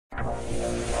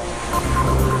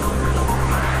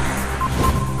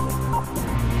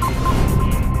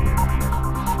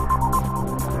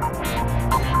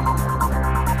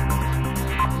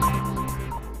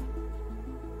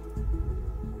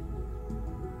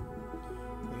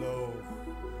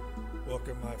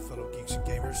Welcome, my fellow geeks and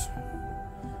gamers.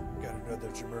 Got another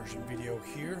immersion video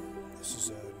here. This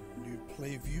is a new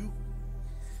play view.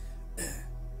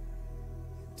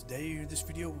 Today in this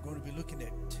video we're going to be looking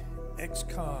at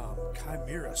XCOM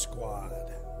Chimera Squad.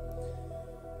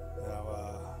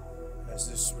 Now, as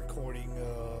this recording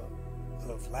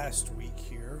of last week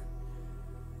here,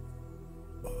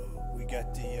 we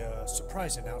got the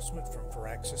surprise announcement from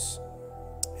Firaxis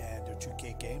and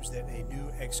 2K Games that a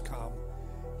new XCOM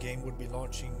game would be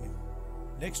launching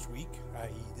next week, i.e.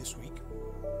 this week.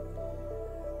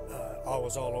 I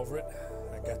was all over it.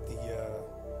 I got the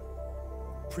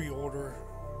pre-order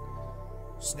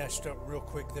snatched up real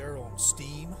quick there on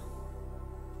Steam.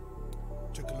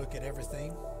 Took a look at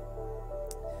everything.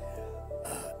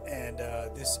 And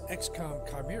this XCOM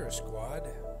Chimera Squad,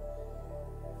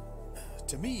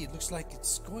 to me, it looks like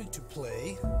it's going to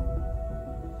play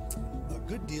a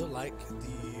good deal like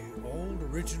the old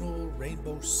original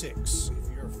Rainbow Six. If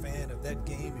you're a fan of that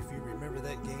game, if you remember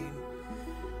that game,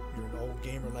 you're an old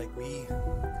gamer like me,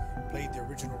 played the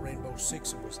original Rainbow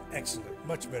Six, it was excellent,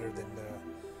 much better than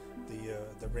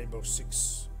the Rainbow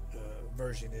Six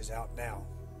version is out now.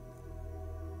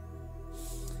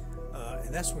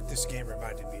 And that's what this game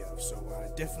reminded me of, so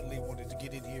I definitely wanted to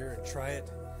get in here and try it,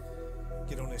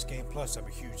 get on this game. Plus, I'm a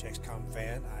huge XCOM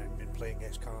fan. I've been playing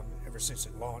XCOM ever since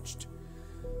it launched.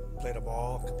 Played them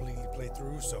all, completely played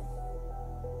through, so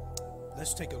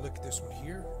let's take a look at this one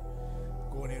here.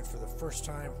 Going in for the first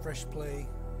time, fresh play,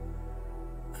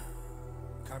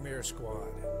 Chimera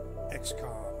Squad,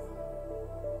 XCOM.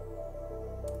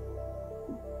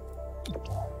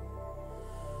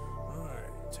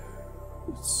 Alright,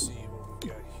 let's see what we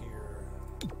got here.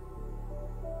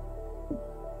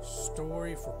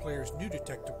 Story for players new to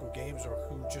tactical games or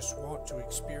who just want to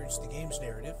experience the game's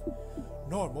narrative.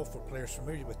 Normal for players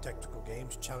familiar with tactical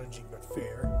games, challenging but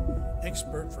fair.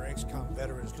 Expert for XCOM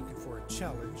veterans looking for a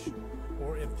challenge.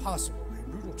 Or impossible, a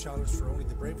brutal challenge for only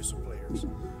the bravest of players.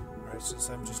 Alright, since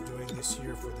I'm just doing this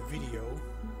here for the video,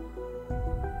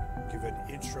 give an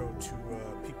intro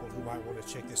to people who might want to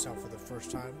check this out for the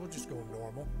first time. We'll just go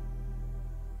normal.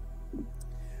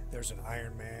 There's an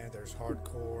Iron Man, there's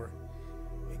Hardcore,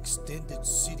 Extended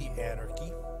City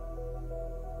Anarchy.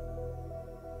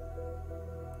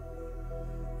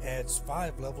 Adds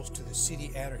 5 levels to the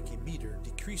City Anarchy meter,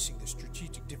 decreasing the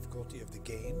strategic difficulty of the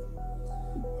game.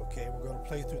 Okay, we're going to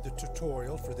play through the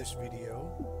tutorial for this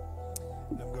video.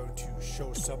 I'm going to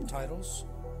show subtitles.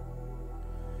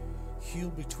 Heal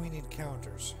between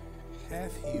encounters.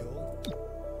 Half heal,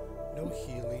 no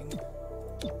healing,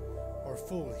 or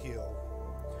full heal.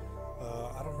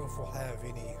 I don't know if we'll have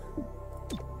any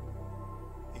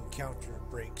encounter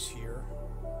breaks here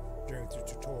during the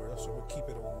tutorial, so we'll keep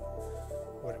it on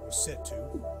what it was set to.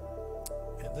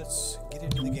 And let's get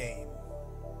into the game.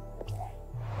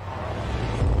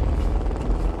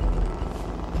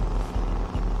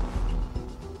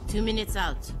 Two minutes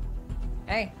out.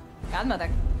 Hey, Godmother.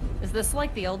 Is this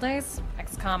like the old days?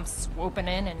 XCOM swooping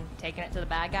in and taking it to the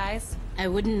bad guys? I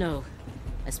wouldn't know.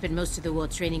 I spent most of the war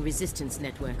training resistance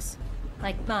networks.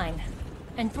 Like mine.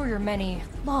 And for your many,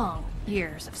 long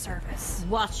years of service.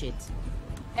 Watch it.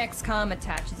 XCOM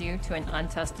attaches you to an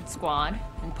untested squad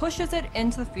and pushes it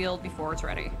into the field before it's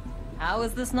ready. How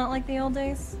is this not like the old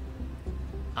days?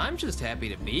 I'm just happy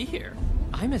to be here.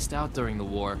 I missed out during the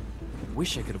war.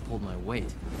 Wish I could have pulled my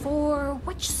weight. For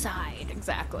which side,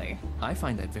 exactly? I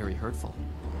find that very hurtful.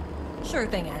 Sure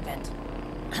thing, Advent.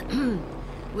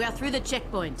 We are through the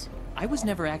checkpoint. I was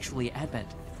never actually Advent.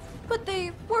 But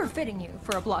they were fitting you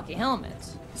for a blocky helmet.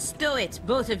 Stow it,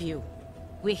 both of you.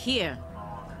 We're here.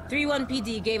 3-1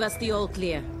 PD gave us the all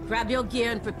clear. Grab your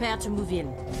gear and prepare to move in.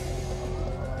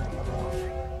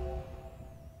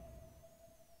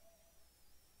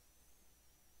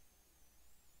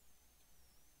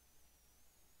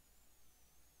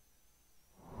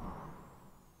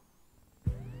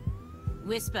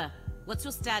 Whisper, what's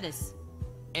your status?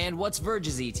 And what's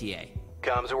Verge's ETA?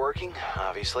 Comms are working,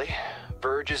 obviously.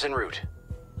 Verge is en route.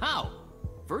 How?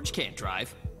 Verge can't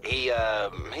drive. He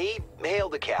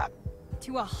hailed a cab.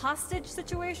 To a hostage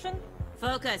situation?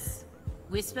 Focus.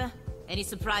 Whisper, any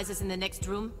surprises in the next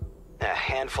room? A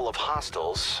handful of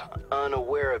hostiles,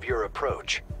 unaware of your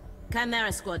approach.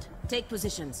 Chimera Squad, take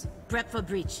positions. Prep for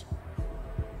breach.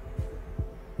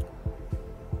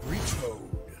 Breach mode.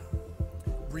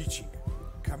 Breaching.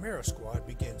 Chimera Squad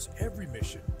begins every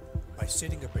mission by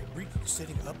setting up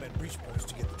at breach points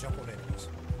to get the jump on enemies.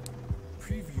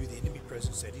 Preview the enemy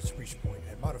presence at each breach point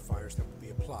and modifiers that will be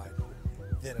applied.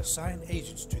 Then assign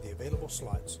agents to the available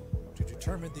slots to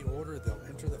determine the order they'll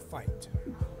enter the fight.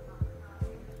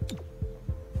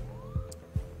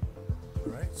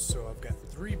 Alright. Alright, so I've got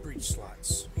 3 breach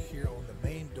slots here on the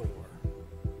main door.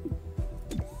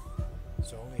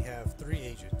 So I only have 3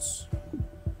 agents.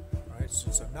 Alright,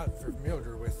 since I'm not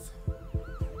familiar with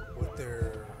what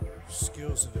their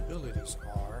skills and abilities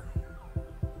are.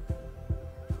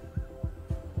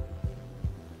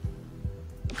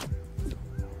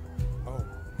 Oh,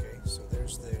 okay, so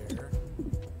there's there.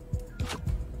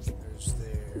 There's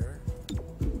there.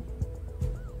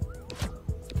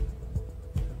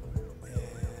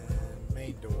 And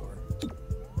main door.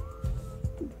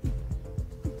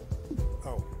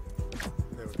 Oh,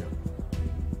 there we go.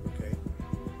 Okay.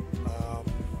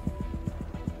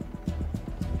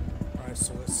 Alright,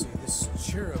 so let's see. This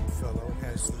cherub fellow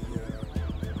has the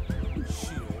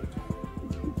shield.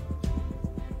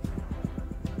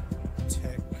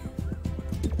 Tech.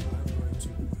 I'm going to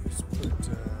just put,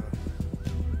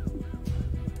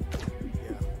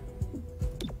 yeah.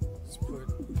 Let's put,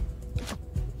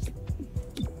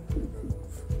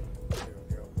 remove. There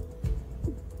we go.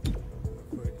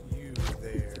 Put you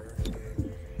there, and,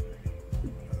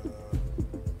 you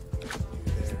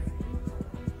there.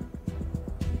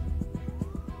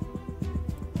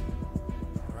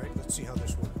 Alright, let's see how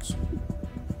this works.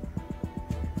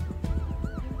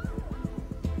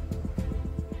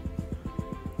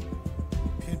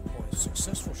 Pinpoint.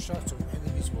 Successful shots on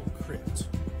enemies will crit.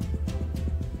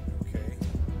 Okay.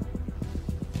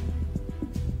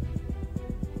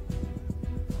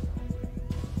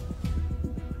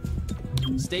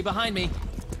 Stay behind me.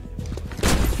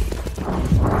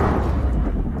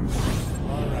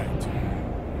 Alright.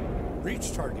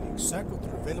 Breach targeting. Cycle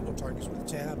through available targets with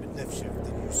tab and left shift,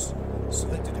 then use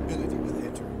selected ability with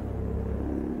enter.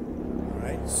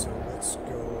 Alright, so let's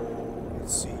go.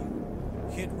 Let's see.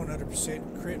 Hit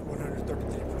 100%, crit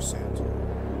 133%.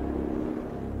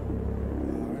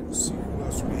 Alright, let's see who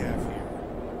else we have here.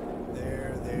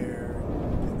 There,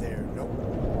 and there. Nope.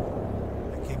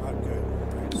 That came out good.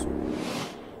 Alright, so.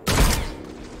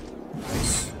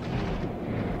 Nice.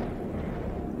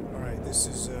 Alright, this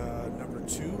is number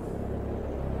 2.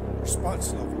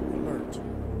 Response level, alert.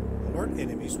 Alert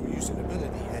enemies will use an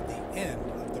ability at the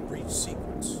end of the breach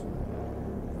sequence.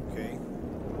 Okay.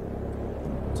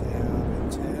 Tab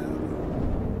and tab.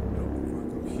 Nope, we're going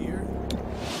to go here.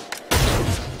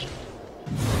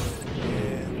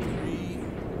 And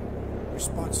 3.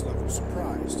 Response level,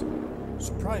 surprised.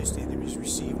 Surprised enemies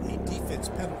receive a defense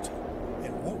penalty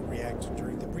and won't react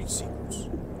during the breach sequence.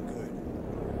 Good.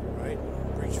 Right?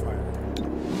 Breach fire.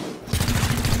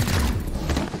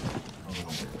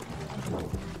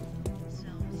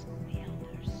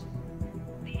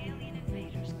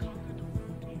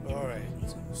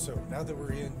 Alright, so now that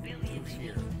we're in through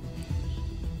here.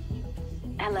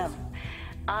 Hello,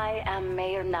 I am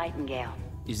Mayor Nightingale.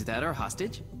 Is that our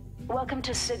hostage? Welcome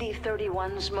to City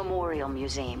 31's Memorial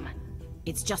Museum.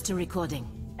 It's just a recording.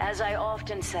 As I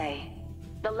often say,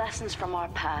 the lessons from our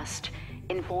past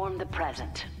inform the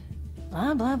present.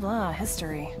 Blah, blah, blah.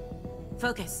 History.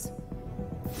 Focus.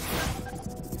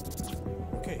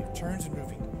 Okay, turns and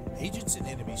moving. Agents and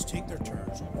enemies take their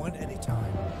turns one at a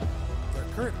time. Their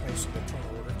current place in the turn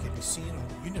order can be seen on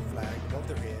the unit flag above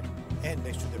their head and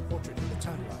next to their portrait in the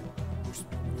timeline,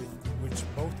 which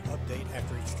both update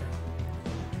after each turn.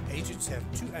 Agents have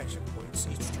 2 action points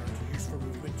each turn to use for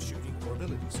movement, shooting, or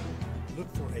abilities. Look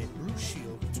for a blue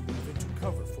shield to move into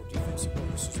cover for defensive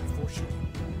bonuses before shooting,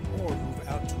 or move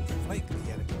out to flank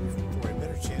the enemy for a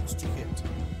better chance to hit.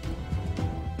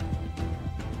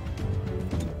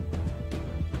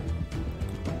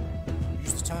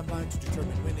 Use the timeline to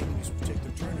determine when enemies will take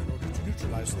their turn in order to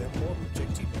neutralize them or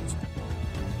protect teammates.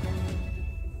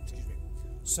 Excuse me.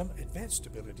 Some advanced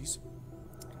abilities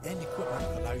and equipment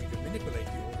allow you to manipulate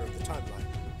the order of the timeline.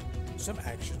 Some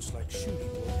actions, like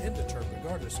shooting, will end the turn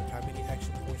regardless of how many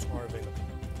action points are available.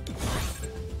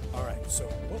 Alright, so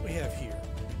what we have here,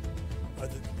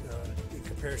 in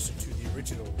comparison to the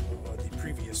original, the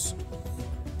previous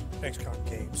XCOM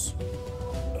games,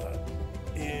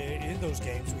 in those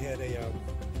games we had a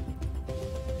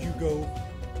you go,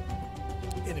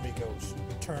 enemy goes,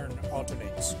 turn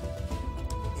alternates.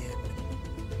 In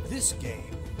this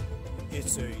game,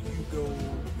 it's a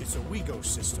we go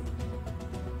system.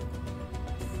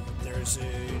 There's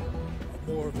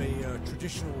more of a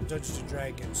traditional Dungeons and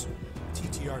Dragons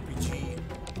TTRPG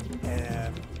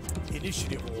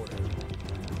initiative order.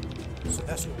 So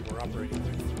that's what we're operating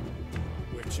with,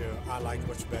 which I like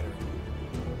much better.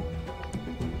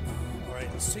 Alright,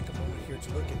 let's take a moment here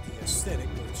to look at the aesthetic,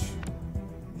 which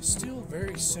is still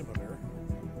very similar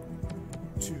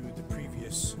to the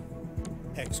previous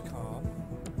XCOM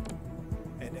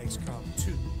and XCOM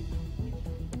 2.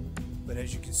 But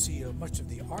as you can see, much of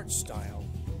the art style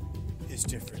is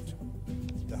different.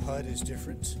 The HUD is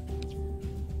different.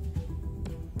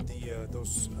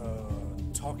 Those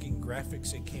talking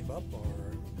graphics that came up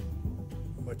are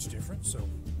much different. So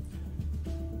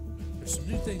there's some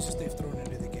new things that they've thrown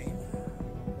into the game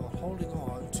while holding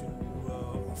on to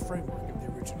a framework of the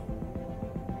original,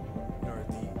 or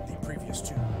the previous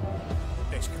two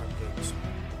XCOM games.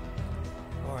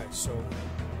 All right, so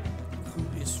who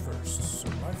is first? So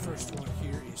my first one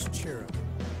here is Cherub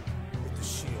with the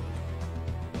shield.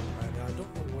 And I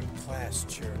don't know what class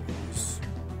Cherub is.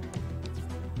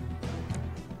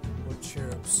 What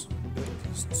Cherub's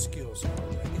abilities and skills are.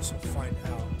 I guess I'll find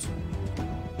out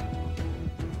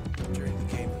during the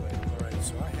gameplay. Alright,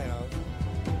 so I have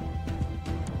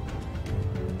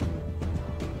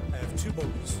two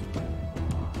bogeys.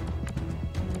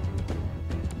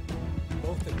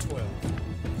 Both at 12.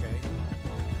 Okay.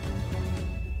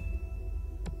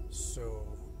 So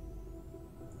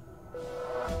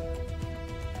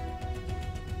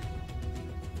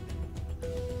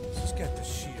she's got the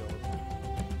shield.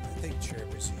 I think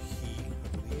Cherub is a he,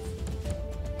 I believe.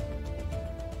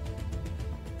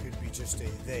 Could be just a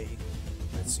they.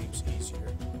 That seems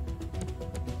easier.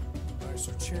 Alright,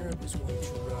 so Cherub is going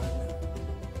to run here.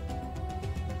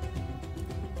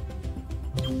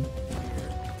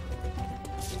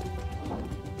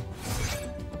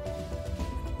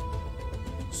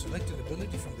 Select an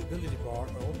ability from the ability bar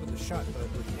or open the shot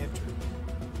button with enter.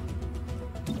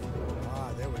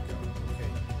 Ah, there we go.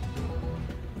 Okay.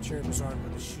 Cherub is armed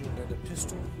with a shield and a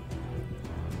pistol.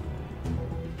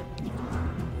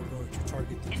 We're going to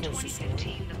target the closest one. In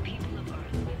 2015, the people of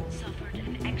Earth suffered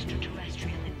an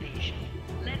extraterrestrial invasion,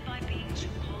 led by beings who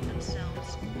call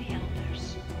themselves the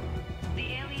Elders.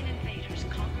 The alien invaders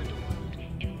conquered the world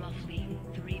in roughly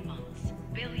 3 months.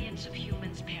 Billions of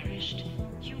humans perished.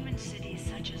 Human cities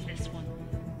such as this one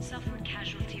suffered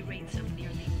casualty rates of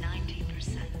nearly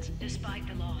 90%. Despite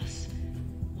the loss,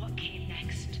 what came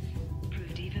next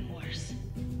proved even worse.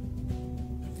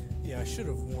 Yeah, I should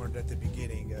have warned at the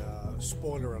beginning,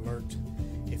 spoiler alert,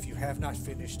 if you have not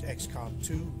finished XCOM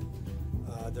 2,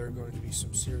 there are going to be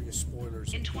some serious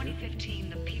spoilers. In 2015,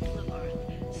 the people of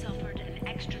Earth suffered an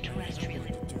extraterrestrial I'm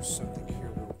going to do something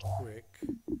here real quick.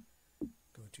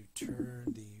 Going to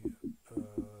turn the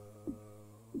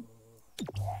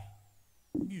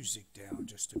music down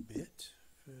just a bit.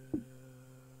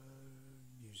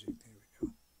 Music, there we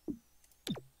go.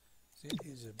 It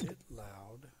is a bit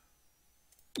loud.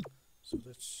 So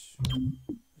let's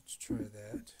try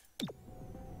that.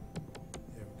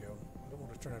 There we go. I don't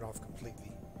want to turn it off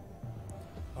completely.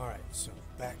 Alright, so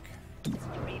back. 3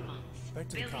 months. Back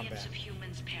to the combat. Billions of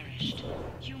humans perished.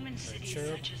 Human cities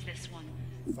Cherub, such as this one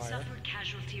fire. suffered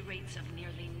casualty rates of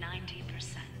nearly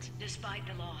 90%. Despite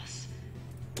the loss,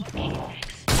 what came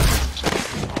next?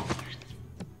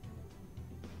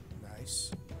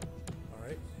 Nice.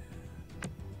 Alright.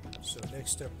 So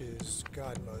next up is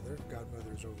Godmother.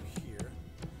 Godmother's over here.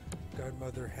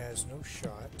 Godmother has no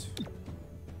shot.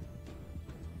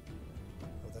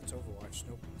 Oh, that's Overwatch.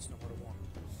 Nope, that's not what I want.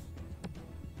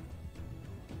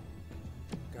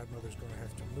 Godmother's going to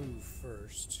have to move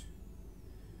first.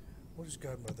 What is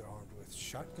Godmother armed with?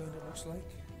 Shotgun, it looks like?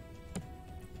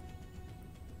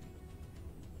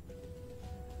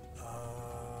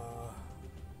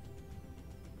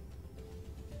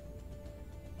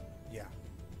 Yeah.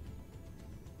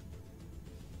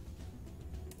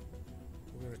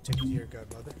 We're going to take it here,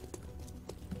 Godmother.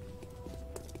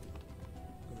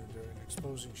 Going to do an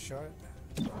exposing shot.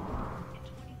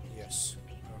 Yes.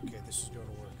 Okay, this is going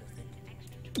to work, I think.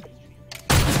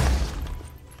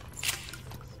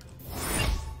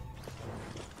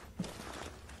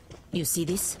 You see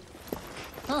this?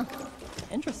 Huh.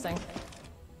 Interesting.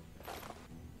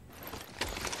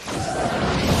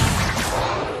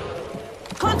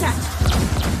 Contact!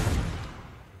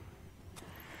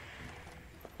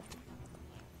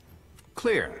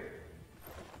 Clear.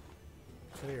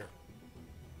 Clear.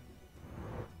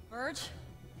 Verge?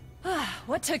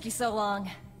 What took you so long?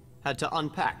 Had to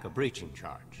unpack a breaching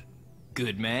charge.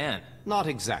 Good man. Not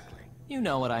exactly. You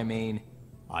know what I mean.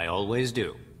 I always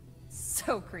do.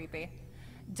 So creepy.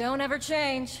 Don't ever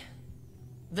change.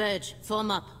 Verge,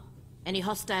 form up. Any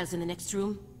hostiles in the next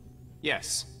room?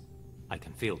 Yes, I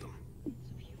can feel them.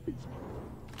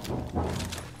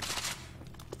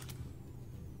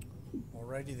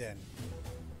 Alrighty then.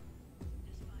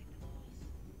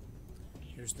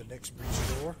 Here's the next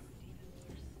breach door.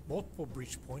 Multiple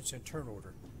breach points and turn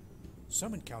order.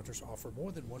 Some encounters offer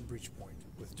more than one breach point,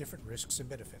 with different risks and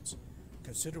benefits.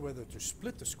 Consider whether to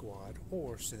split the squad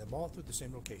or send them all through the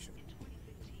same location.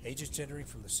 Agents entering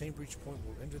from the same breach point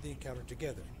will enter the encounter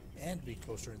together and be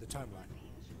closer in the timeline.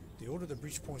 The order the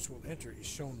breach points will enter is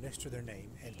shown next to their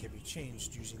name and can be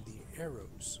changed using the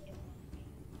arrows.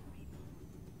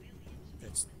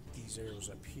 That's these arrows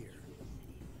up here.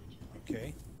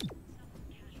 Okay.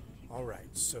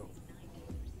 Alright, so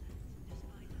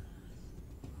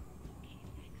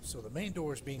the main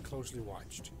door is being closely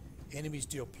watched. Enemies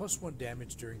deal +1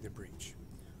 damage during the breach.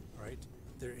 Alright,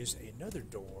 there is another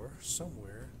door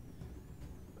somewhere.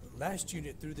 Last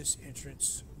unit through this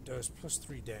entrance does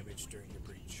 +3 damage during the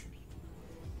breach.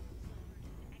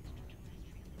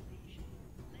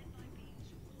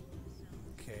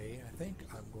 Okay, I think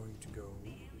I'm going to go...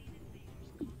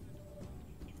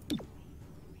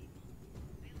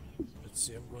 Let's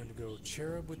see, I'm going to go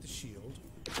Cherub with the shield.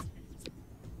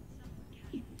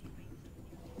 I'm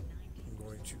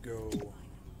going to go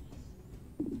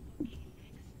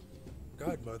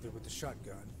Godmother with the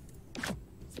shotgun.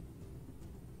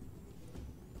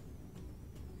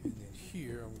 And then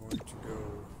here I'm going to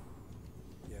go...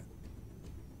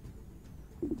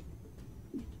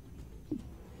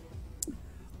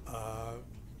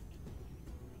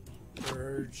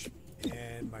 Urge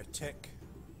and my tech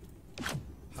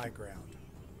high ground.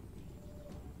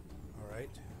 Alright.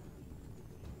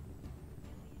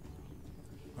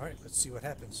 Alright, let's see what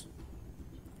happens.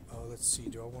 Let's see,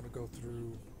 do I want to go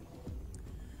through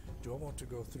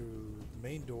the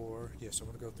main door? Yes, I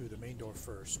want to go through the main door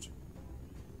first.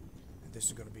 And this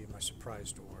is going to be my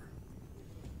surprise door.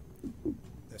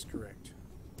 That's correct.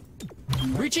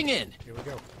 Reaching in! Here we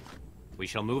go. We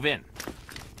shall move in.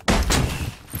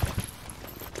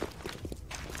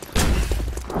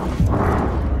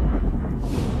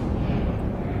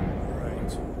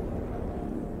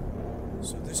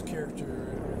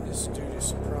 This dude is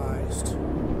surprised,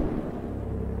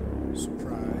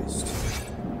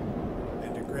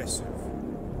 and aggressive.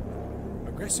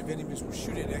 Aggressive enemies will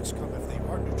shoot at XCOM if they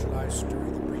are neutralized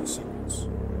during the breach sequence.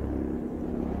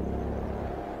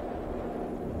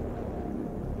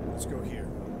 Let's go here.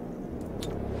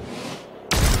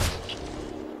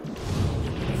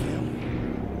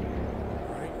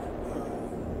 Alright.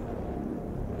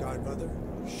 Godmother,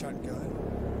 shotgun.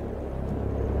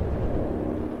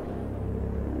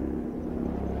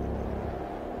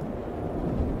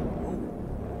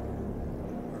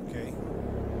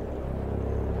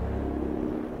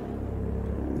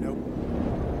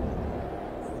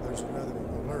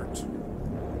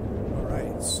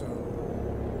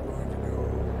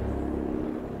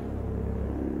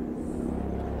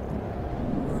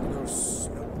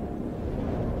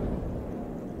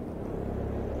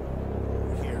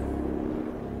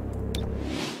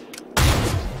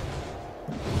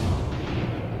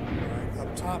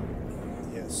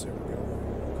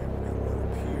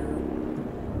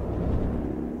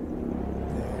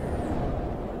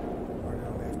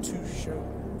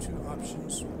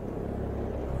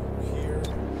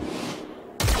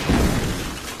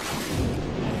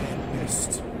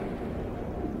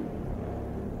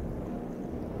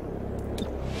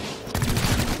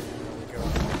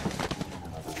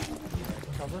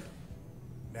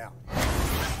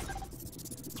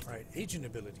 Agent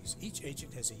abilities. Each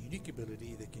agent has a unique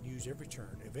ability they can use every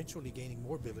turn, eventually gaining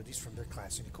more abilities from their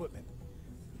class and equipment.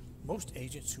 Most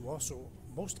agents also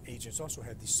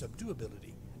have the subdue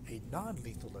ability, a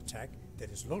non-lethal attack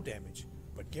that is low damage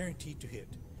but guaranteed to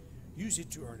hit. Use it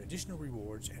to earn additional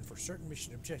rewards and for certain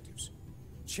mission objectives.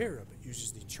 Cherub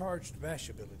uses the charged bash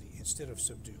ability instead of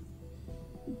subdue.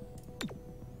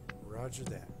 Roger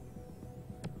that.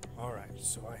 Alright,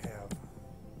 so I have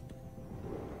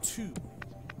three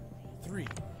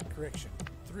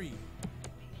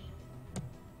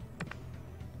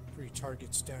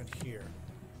targets down here.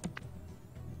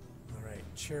 Alright,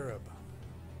 Cherub,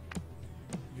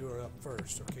 you are up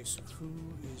first. Okay, so who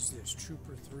is this?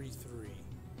 Trooper 3-3.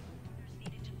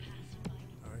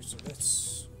 Alright, so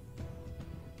that's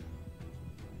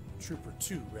Trooper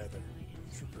 2 rather.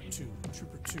 Trooper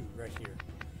 2 right here.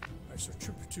 Alright, so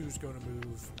Trooper 2 is going to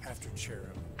move after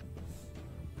Cherub.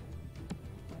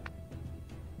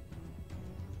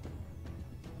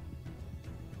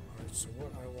 So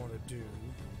what I want to do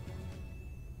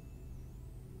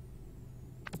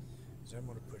is I'm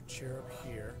going to put Cherub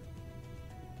here.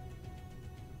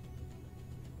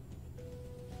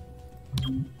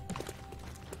 And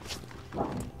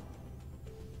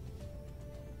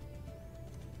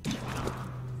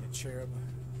Cherub,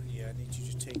 yeah, I need you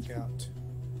to take out.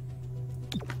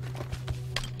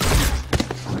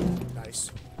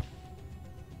 Nice.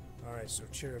 Alright, so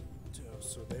Cherub.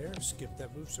 So there, skip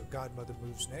that move. So Godmother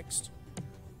moves next.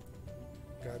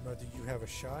 Godmother, you have a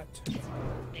shot.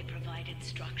 They provided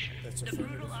structure. That's the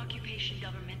affirmative. brutal occupation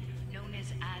government known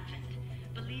as Advent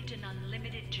believed an in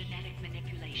unlimited genetic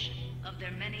manipulation. Of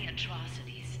their many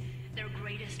atrocities, their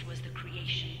greatest was the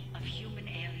creation of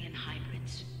human-alien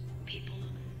hybrids. People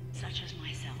such as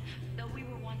myself. Though we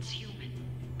were once human,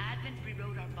 Advent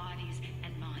rewrote our bodies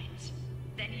and minds,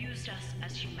 then used us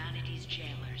as humanity's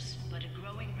jailers. But a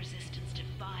growing resistance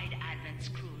defied Advent's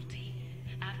cruelty.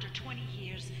 After 20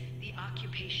 years, the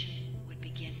occupation would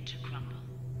begin to crumble.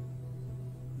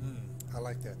 I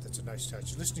like that. That's a nice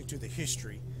touch. Listening to the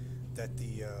history that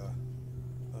the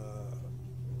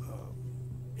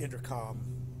intercom,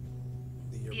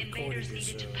 the recording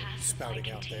is spouting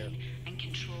out there. And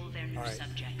control their new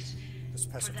subjects. Let's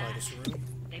pacify this room.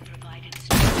 They provided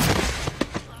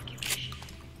occupation.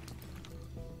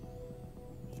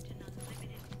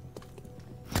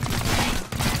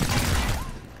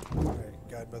 Alright,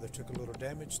 Godmother took a little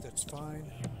damage. That's fine.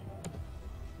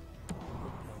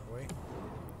 Wrong way.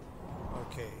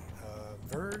 Okay,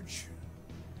 Verge.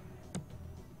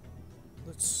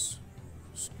 Let's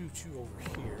scoot you over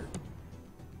here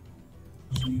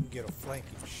so you can get a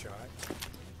flanking shot.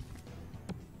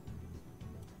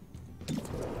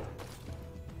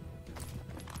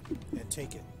 And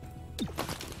take it.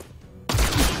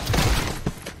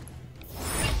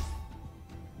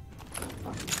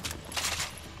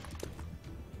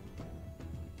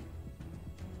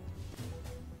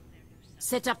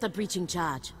 Set up the breaching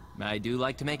charge. I do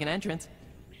like to make an entrance.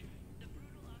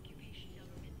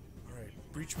 Alright,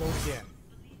 breach mode again.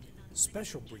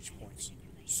 Special breach points.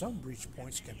 Some breach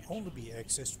points can only be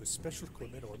accessed with special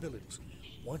equipment or abilities.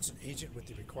 Once an agent with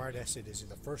the required asset is in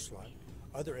the first slot,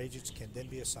 other agents can then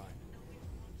be assigned.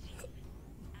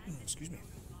 Excuse me.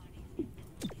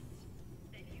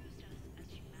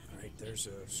 Alright, there's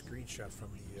a screenshot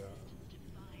from the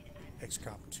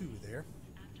XCOM 2 there.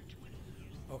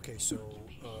 Okay, so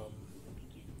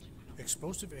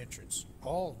explosive entrance.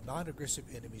 All non-aggressive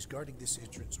enemies guarding this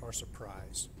entrance are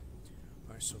surprised.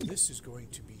 Alright, so this is going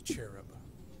to be Cherub.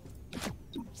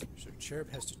 So Cherub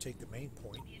has to take the main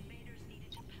point,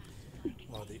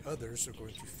 while the others are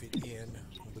going to fit in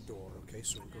on the door. Okay,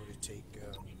 so we're going to take,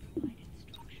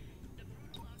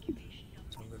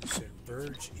 I'm going to send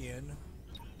Verge in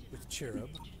with Cherub,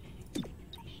 and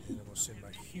I'm going to send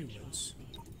my humans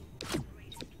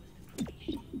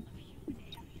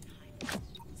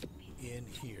in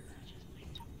here.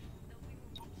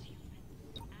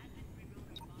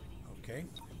 Okay.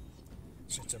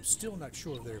 Since I'm still not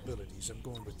sure of their abilities, I'm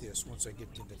going with this. Once I get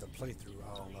into the playthrough,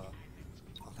 I'll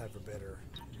have a better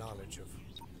knowledge of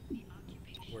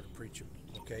where to breach them.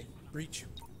 Okay? Breach.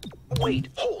 Wait,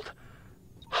 hold.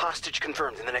 Hostage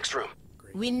confirmed in the next room.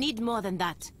 Great. We need more than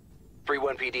that.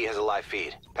 3-1 PD has a live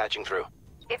feed. Patching through.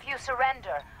 If you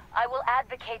surrender, I will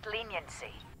advocate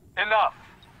leniency. Enough.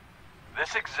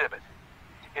 This exhibit,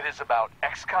 it is about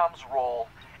XCOM's role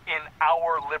in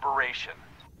our liberation.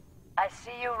 I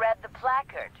see you read the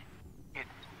placard. It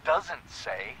doesn't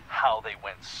say how they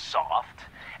went soft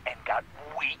and got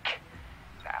weak.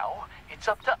 Now, it's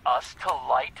up to us to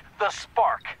light the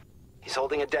spark. He's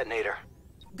holding a detonator.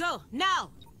 Go,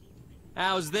 now!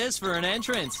 How's this for an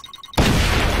entrance?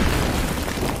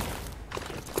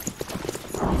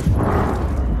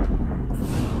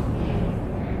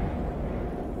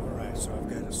 Alright, so I've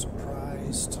got a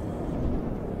surprised,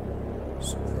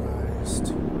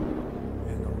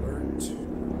 and alert,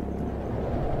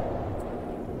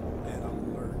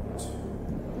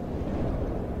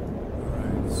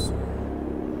 Alright, so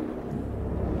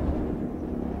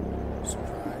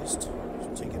surprised,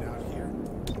 take it out here.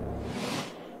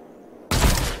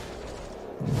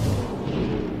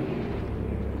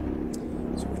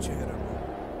 So we had a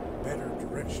better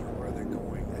direction of where they're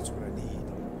going, that's what I need.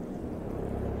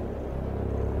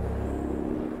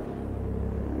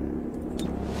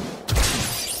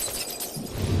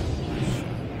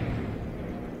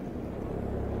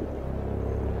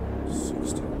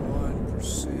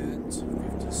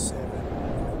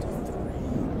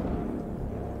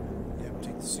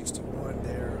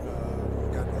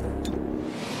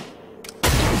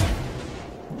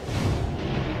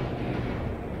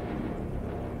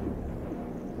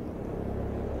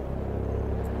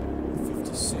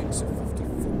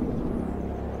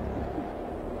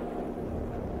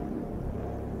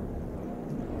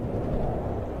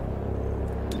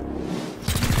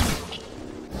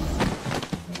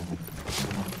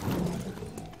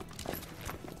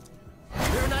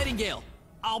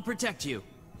 I'll protect you.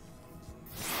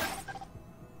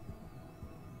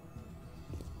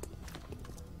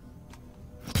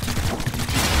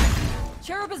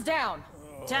 Cherub is down.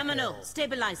 Terminal,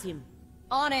 stabilize him.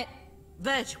 On it.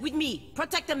 Verge, with me.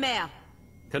 Protect the mayor.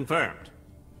 Confirmed.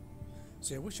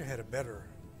 See, I wish I had a better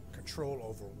control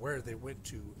over where they went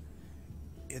to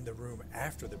in the room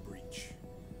after the breach.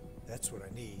 That's what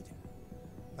I need.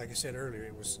 Like I said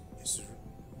earlier, it's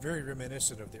very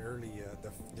reminiscent of the early,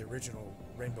 the original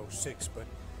Rainbow Six, but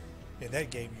in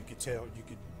that game you could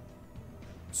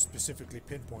specifically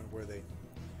pinpoint where they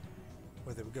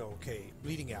would go. Okay,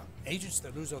 bleeding out. Agents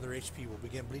that lose all their HP will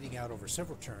begin bleeding out over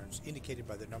several turns, indicated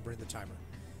by the number in the timer.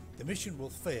 The mission will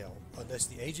fail unless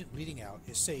the agent bleeding out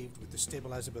is saved with the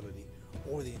stabilize ability,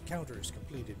 or the encounter is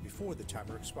completed before the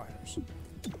timer expires.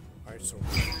 Alright, so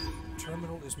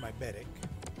Terminal is my medic.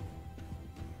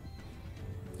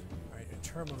 Alright, and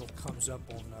Terminal comes up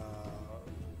on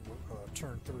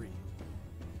turn 3.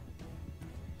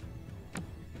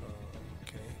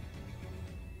 Okay.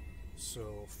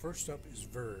 So first up is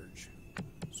Verge.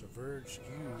 So Verge,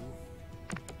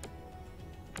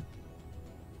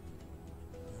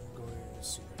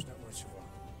 let's see, there's not much of a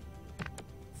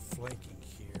flanking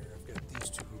here. I've got these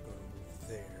two who are going to move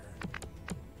there.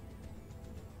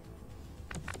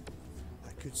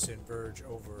 I could send Verge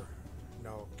over.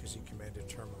 No, because he commanded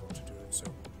Terminal to do it. So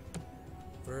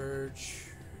Verge.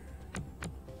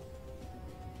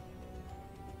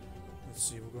 Let's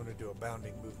see, we're going to do a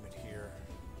bounding movement here.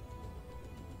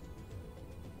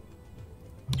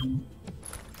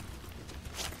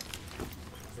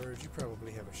 Verge, you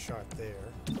probably have a shot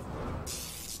there.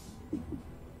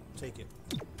 Take it.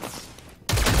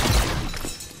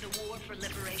 The war for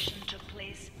liberation took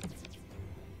place.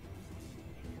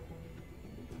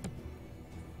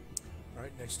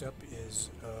 Alright, next up is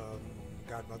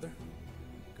Godmother.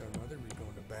 Godmother, we're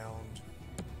going to bound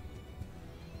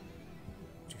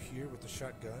to here with the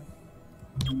shotgun.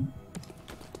 There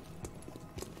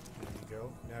you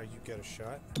go. Now you've got a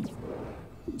shot.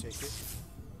 Take it.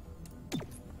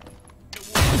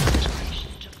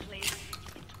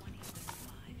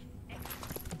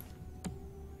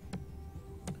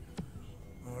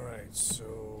 Alright,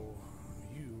 so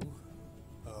you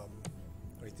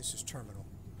wait, this is Terminal.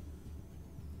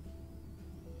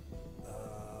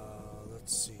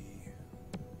 Let's see.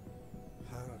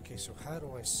 Okay, so how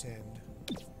do I send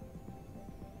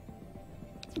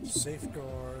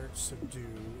Safeguard,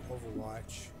 Subdue,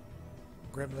 Overwatch,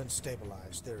 Gremlin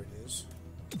Stabilize? There it is.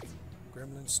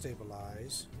 Gremlin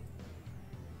Stabilize.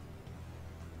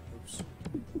 Oops.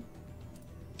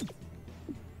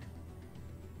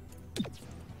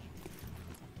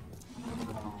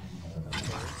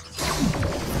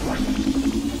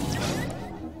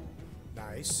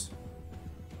 Nice.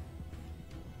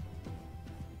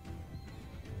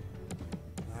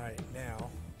 Alright, now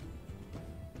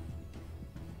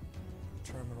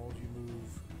Terminal, you move.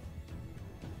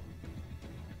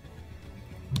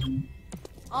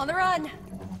 On the run!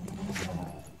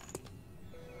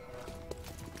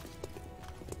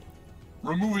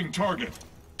 Removing target.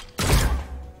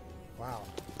 Wow,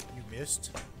 you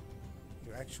missed.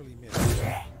 You actually missed.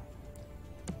 An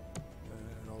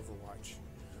Overwatch.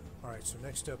 Alright, so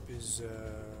next up is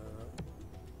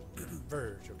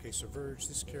Verge. Okay, so Verge,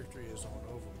 this character is on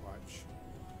Overwatch.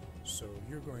 So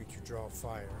you're going to draw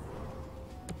fire.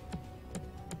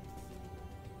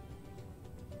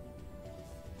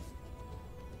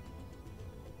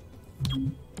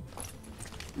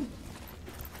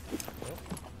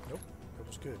 Nope. That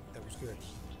was good. That was good.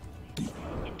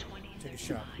 In Take a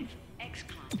shot.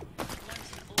 XCOM.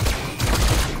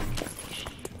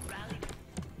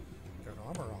 Got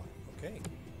armor on. Okay.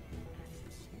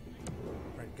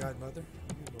 Alright, Godmother,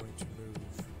 you're going to move.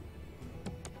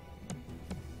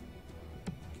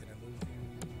 Can I move you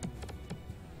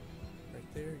right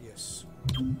there? Yes.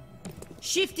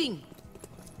 Shifting.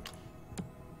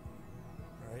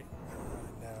 Alright.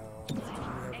 Now, do you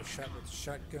have a shot with the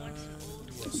shotgun?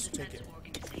 Yes, take it.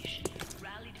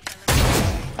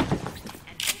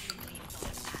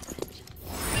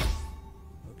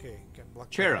 Okay, got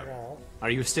blocked by the Chera, wall. are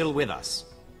you still with us?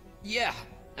 Yeah,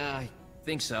 I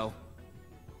think so.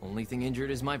 Only thing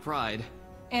injured is my pride.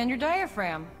 And your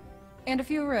diaphragm. And a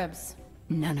few ribs.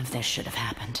 None of this should have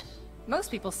happened.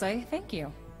 Most people say thank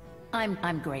you.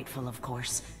 I'm grateful, of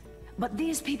course. But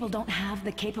these people don't have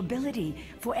the capability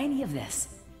for any of this.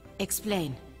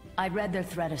 Explain. I read their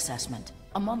threat assessment.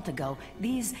 A month ago,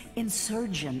 these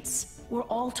insurgents were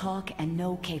all talk and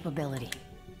no capability.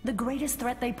 The greatest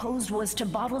threat they posed was to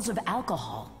bottles of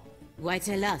alcohol. Why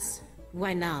tell us?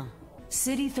 Why now?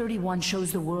 City 31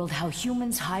 shows the world how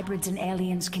humans, hybrids, and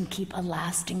aliens can keep a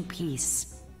lasting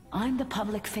peace. I'm the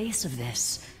public face of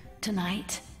this.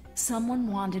 Tonight,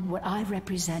 someone wanted what I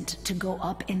represent to go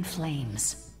up in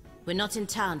flames. We're not in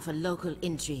town for local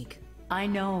intrigue. I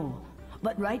know,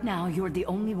 but right now you're the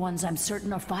only ones I'm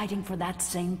certain are fighting for that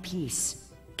same peace.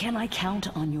 Can I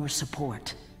count on your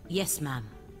support? Yes, ma'am.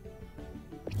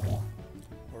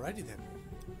 Alrighty then.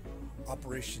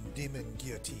 Operation Demon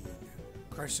Guillotine.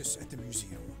 Crisis at the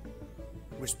museum.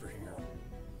 Whisper here.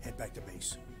 Head back to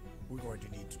base. We're going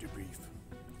to need to debrief.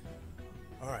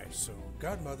 Alright, so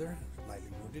Godmother,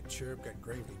 lightly wounded. Cherub got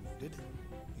gravely wounded.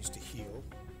 Needs to heal.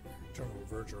 Terminal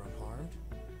Verger unharmed.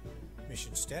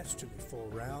 Mission stats took me 4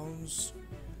 rounds.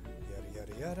 Yada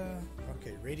yada yada.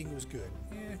 Okay, rating was good.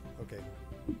 Okay.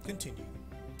 Continue.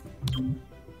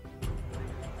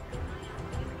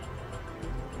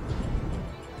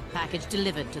 Package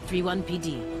delivered to 31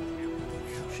 PD.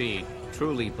 She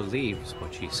truly believes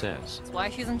what she says. That's why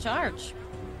she's in charge.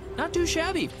 Not too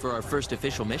shabby for our first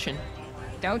official mission.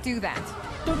 Don't do that.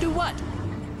 Don't do what?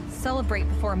 Celebrate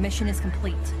before a mission is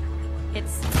complete.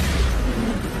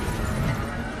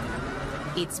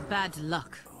 It's bad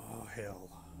luck. Oh, hell.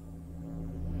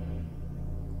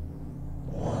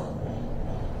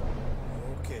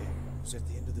 Okay, is that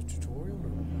the end of the tutorial?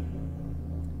 Or...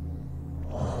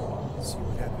 Let's see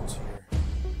what happens here.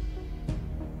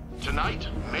 Tonight,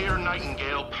 Mayor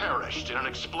Nightingale perished in an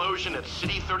explosion at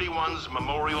City 31's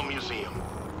Memorial Museum.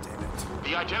 Damn it.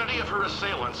 The identity of her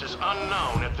assailants is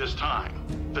unknown at this time.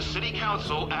 The City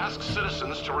Council asks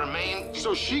citizens to remain...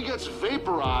 So she gets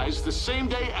vaporized the same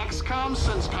day XCOM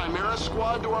sends Chimera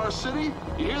Squad to our city?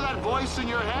 You hear that voice in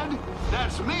your head?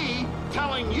 That's me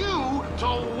telling you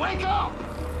to wake up!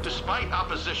 Despite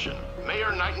opposition,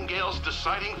 Mayor Nightingale's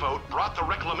deciding vote brought the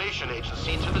Reclamation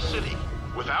Agency to the city.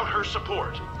 Without her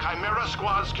support, Chimera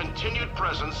Squad's continued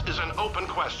presence is an open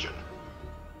question.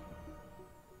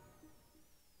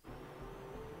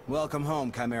 Welcome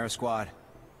home, Chimera Squad.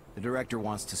 The director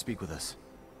wants to speak with us.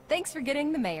 thanks for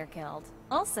getting the mayor killed.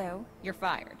 Also, you're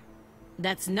fired.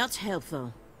 That's not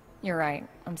helpful. You're right.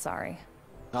 I'm sorry.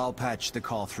 I'll patch the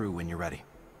call through when you're ready.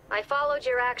 I followed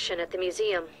your action at the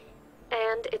museum,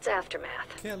 and its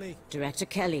aftermath. Kelly. Director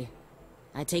Kelly,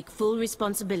 I take full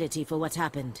responsibility for what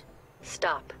happened.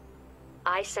 Stop.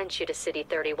 I sent you to City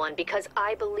 31 because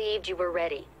I believed you were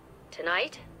ready.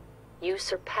 Tonight, you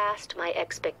surpassed my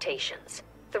expectations.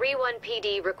 3-1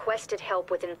 PD requested help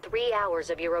within 3 hours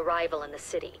of your arrival in the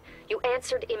city. You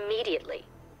answered immediately.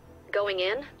 Going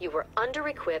in, you were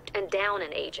under-equipped and down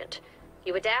an agent.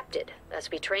 You adapted,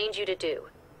 as we trained you to do.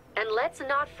 And let's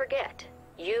not forget,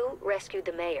 you rescued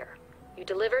the mayor. You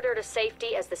delivered her to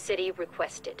safety as the city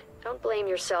requested. Don't blame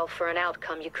yourself for an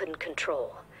outcome you couldn't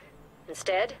control.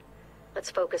 Instead,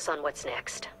 let's focus on what's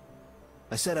next.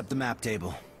 I set up the map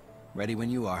table. Ready when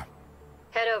you are.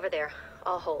 Head over there.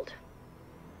 I'll hold.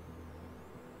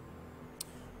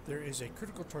 There is a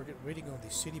critical target waiting on the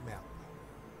city map.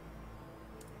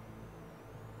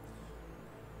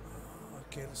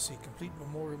 Okay, let's see. Complete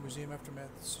Memorial Museum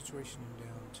aftermath situation in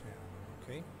downtown.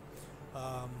 Okay.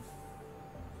 Well,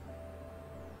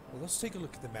 let's take a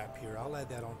look at the map here. I'll add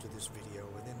that onto this video,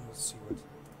 and then we'll see what...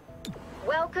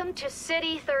 Welcome to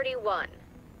City 31.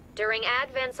 During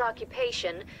Advent's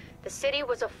occupation, the city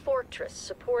was a fortress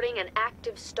supporting an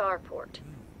active starport.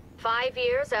 5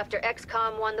 years after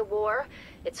XCOM won the war,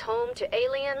 it's home to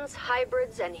aliens,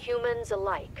 hybrids, and humans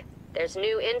alike. There's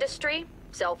new industry,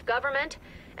 self-government,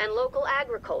 and local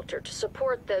agriculture to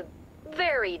support the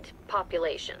varied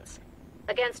populations.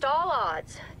 Against all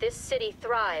odds, this city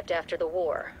thrived after the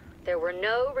war. There were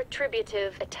no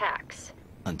retributive attacks.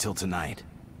 Until tonight.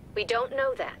 We don't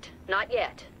know that. Not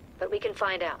yet. But we can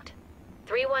find out.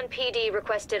 3-1 PD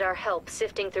requested our help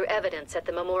sifting through evidence at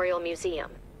the Memorial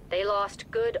Museum. They lost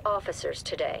good officers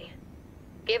today.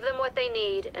 Give them what they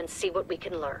need and see what we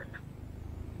can learn.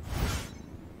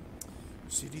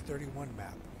 CD31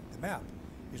 map. The map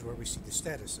is where we see the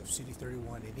status of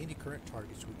CD31 and any current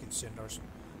targets we can send our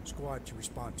squad to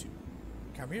respond to.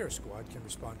 Chimera Squad can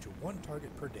respond to 1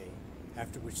 target per day,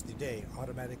 after which the day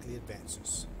automatically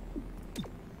advances.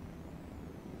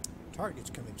 Targets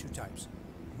come in 2 types.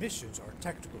 Missions are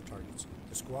tactical targets.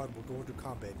 The squad will go into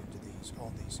combat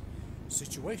on these.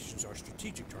 Situations are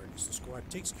strategic targets. The squad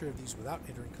takes care of these without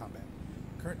entering combat.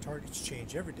 Current targets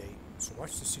change every day, so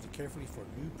watch the city carefully for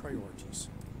new priorities.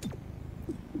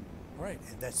 Alright,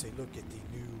 and that's a look at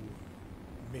the new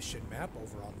mission map,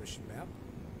 overall mission map.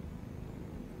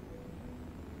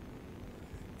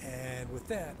 And with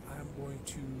that, I'm going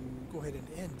to go ahead and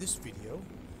end this video.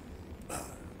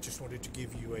 Just wanted to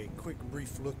give you a quick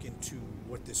brief look into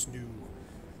what this new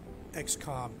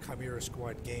XCOM Chimera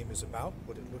Squad game is about,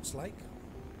 what it looks like,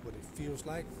 what it feels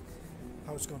like,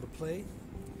 how it's going to play.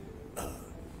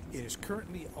 It is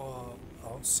currently on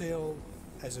sale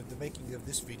as of the making of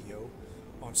this video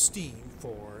on Steam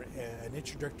for an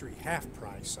introductory half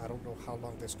price. I don't know how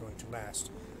long that's going to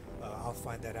last. I'll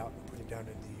find that out and put it down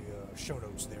in the show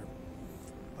notes there.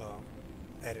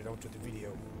 added onto the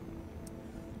video.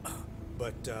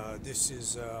 But this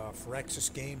is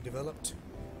Firaxis Game developed,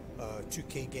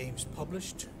 2K Games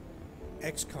published,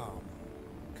 XCOM,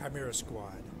 Chimera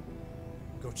Squad.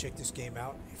 Go check this game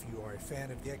out if you are a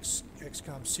fan of the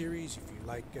XCOM series, if you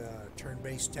like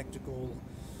turn-based tactical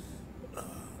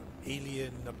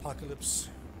alien apocalypse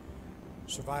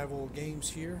survival games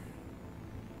here.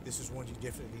 This is one you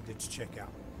definitely need to check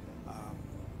out.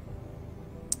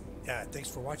 Yeah, thanks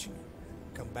for watching.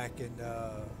 Come back and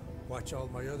watch all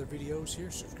my other videos here.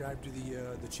 Subscribe to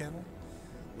the channel.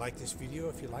 Like this video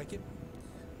if you like it.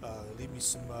 Leave me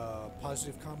some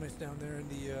positive comments down there in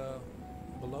the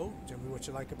below. Tell me what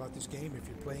you like about this game if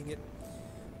you're playing it.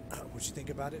 What you think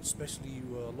about it, especially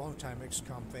you long-time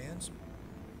XCOM fans.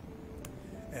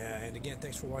 And again,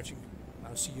 thanks for watching.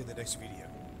 I'll see you in the next video.